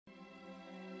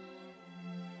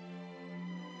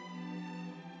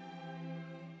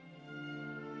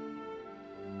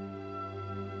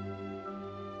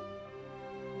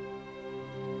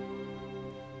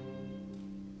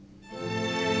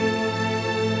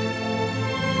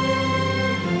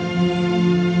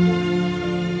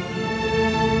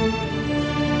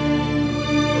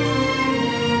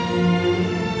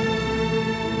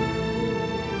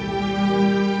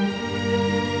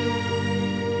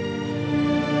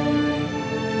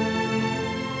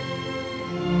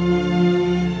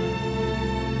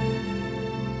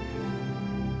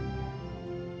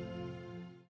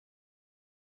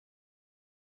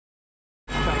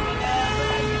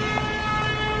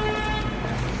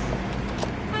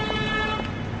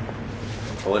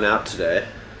I went out today.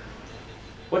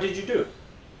 What did you do?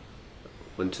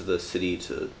 Went to the city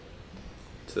to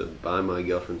buy my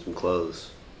girlfriend some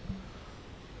clothes.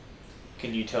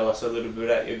 Can you tell us a little bit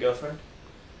about your girlfriend?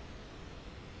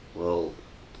 Well,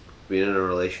 been in a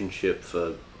relationship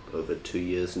for over 2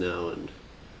 years now, and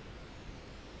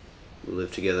we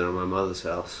live together in my mother's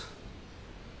house.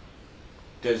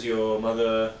 Does your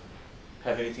mother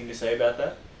have anything to say about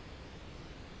that?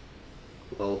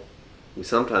 Well, we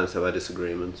sometimes have our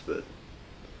disagreements, but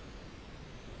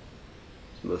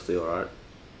it's mostly alright.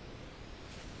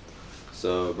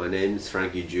 So, my name's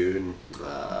Frankie June.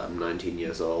 I'm 19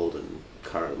 years old and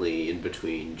currently in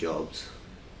between jobs.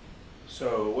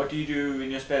 So, what do you do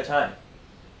in your spare time?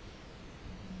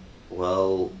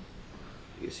 Well,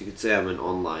 I guess you could say I'm an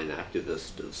online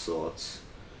activist of sorts.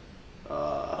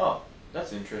 Oh,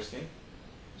 that's interesting.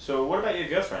 So, what about your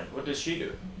girlfriend? What does she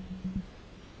do?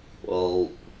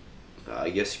 Well,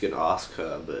 I guess you could ask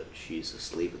her, but she's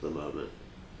asleep at the moment.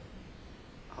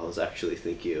 I was actually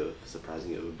thinking of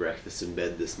surprising her with breakfast in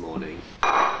bed this morning.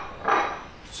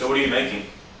 So, what are you making?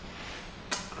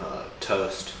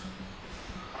 Toast.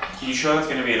 Are you sure that's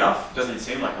going to be enough? Doesn't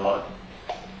seem like a lot.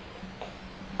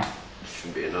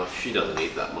 Shouldn't be enough. She doesn't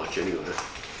eat that much anyway.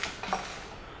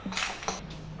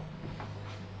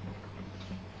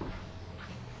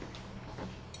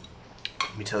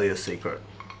 Let me tell you a secret.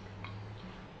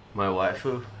 My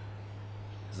waifu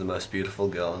is the most beautiful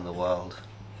girl in the world.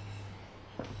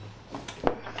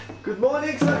 Good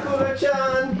morning,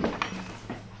 Sakura-chan!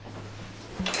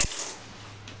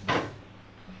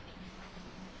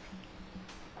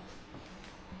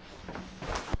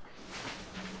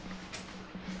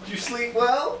 Did you sleep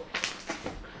well?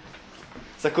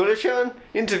 Sakura-chan,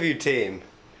 interview team.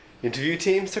 Interview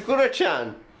team,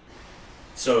 Sakura-chan.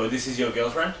 So, this is your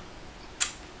girlfriend?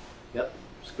 Yep.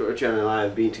 Sakura-chan and I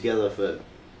have been together for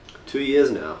 2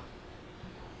 years now.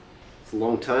 It's a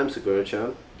long time,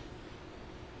 Sakura-chan.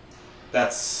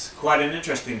 That's quite an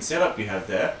interesting setup you have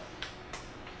there.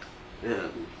 Yeah,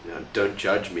 don't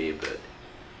judge me, but it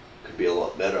could be a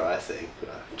lot better, I think.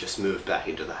 I just moved back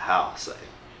into the house. I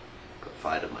got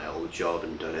fired at my old job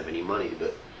and don't have any money,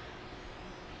 but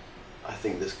I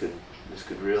think this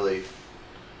could really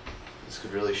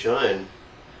shine.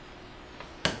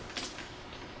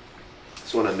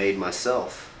 This one I made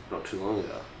myself not too long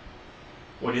ago.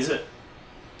 What is it?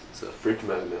 It's a fridge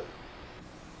magnet.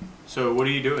 So, what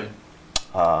are you doing?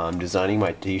 I'm designing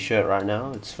my t-shirt right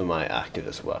now. It's for my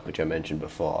activist work, which I mentioned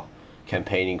before.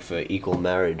 Campaigning for equal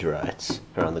marriage rights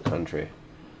around the country.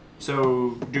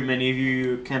 So, do many of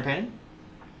you campaign?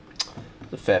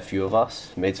 A fair few of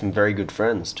us. Made some very good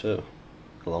friends too,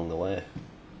 along the way.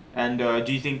 And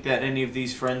do you think that any of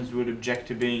these friends would object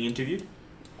to being interviewed?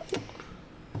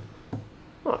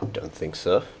 Oh, I don't think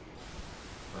so.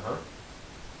 Uh-huh.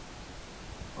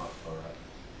 Oh, alright.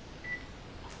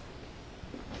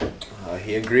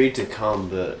 He agreed to come,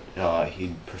 but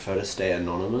he'd prefer to stay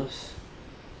anonymous.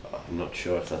 I'm not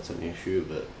sure if that's an issue,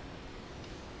 but...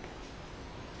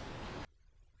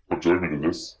 What drove me to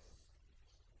this?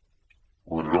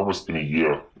 Well, it had almost been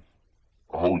a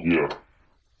whole year,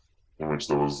 in which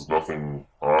there was nothing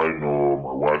I nor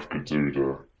my wife could do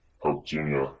to help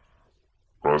Junior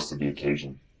rise to the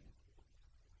occasion.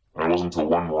 And it wasn't until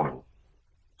one morning,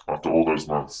 after all those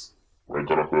months, where I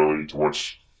got up early to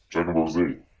watch Dragon Ball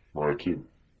Z, my kid.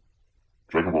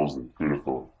 Dragon Ball Z,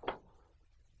 beautiful.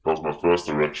 That was my first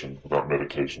erection without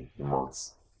medication in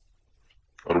months.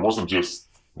 And it wasn't just,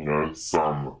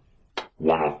 some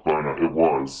one-off boner. It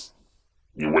was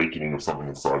the awakening of something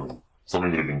inside me.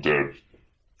 Something that had been dead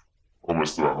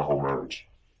almost throughout my whole marriage.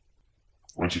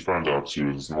 When she found out, she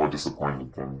was more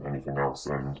disappointed than anything else,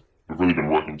 and we've really been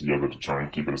working together to try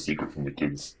and keep it a secret from the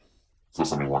kids. It's not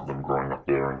something we want them growing up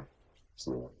there, and it's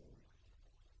a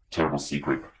terrible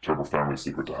secret, terrible family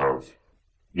secret to have.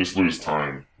 You just lose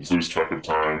time. You just lose track of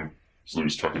time. You just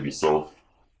lose track of yourself.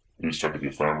 You lose track of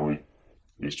your family.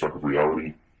 You lose track of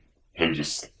reality. Head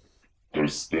just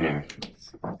goes spinning.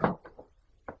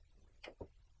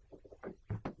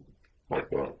 Like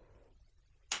that.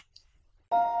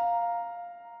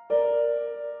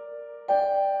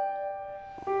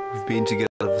 We've been together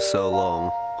for so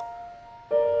long.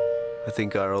 I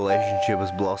think our relationship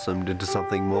has blossomed into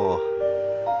something more.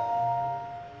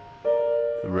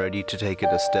 I'm ready to take it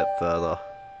a step further.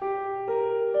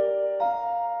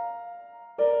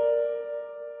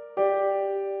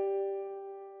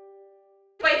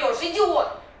 Пойдешь,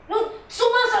 идиот! Ну, с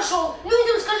ума сошел!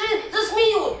 Людям скажи,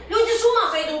 засмеют! Люди с ума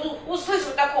сойдут,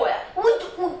 услышат такое!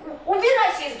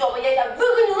 Убирайся из дома, я тебя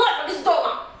выгоню нафиг из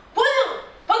дома! Понял?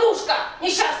 Подушка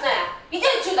несчастная! Иди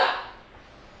отсюда!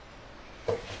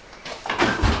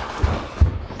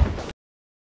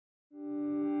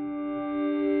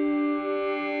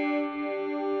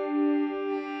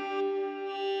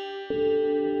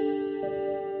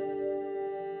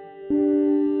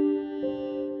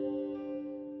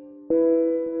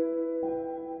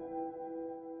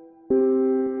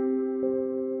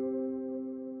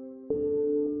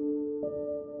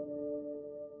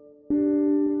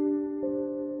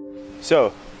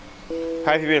 So,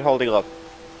 how have you been holding up?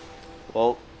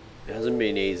 Well, it hasn't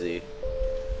been easy.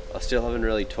 I still haven't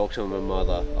really talked to my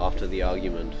mother after the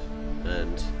argument,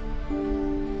 and,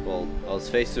 well, I was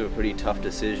faced with a pretty tough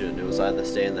decision. It was either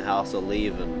stay in the house or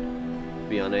leave and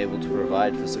be unable to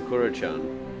provide for Sakura-chan.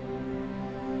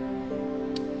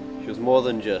 She was more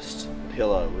than just a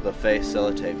pillow with a face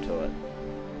sellotaped to it.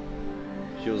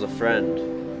 She was a friend,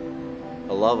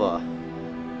 a lover,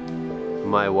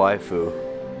 my waifu.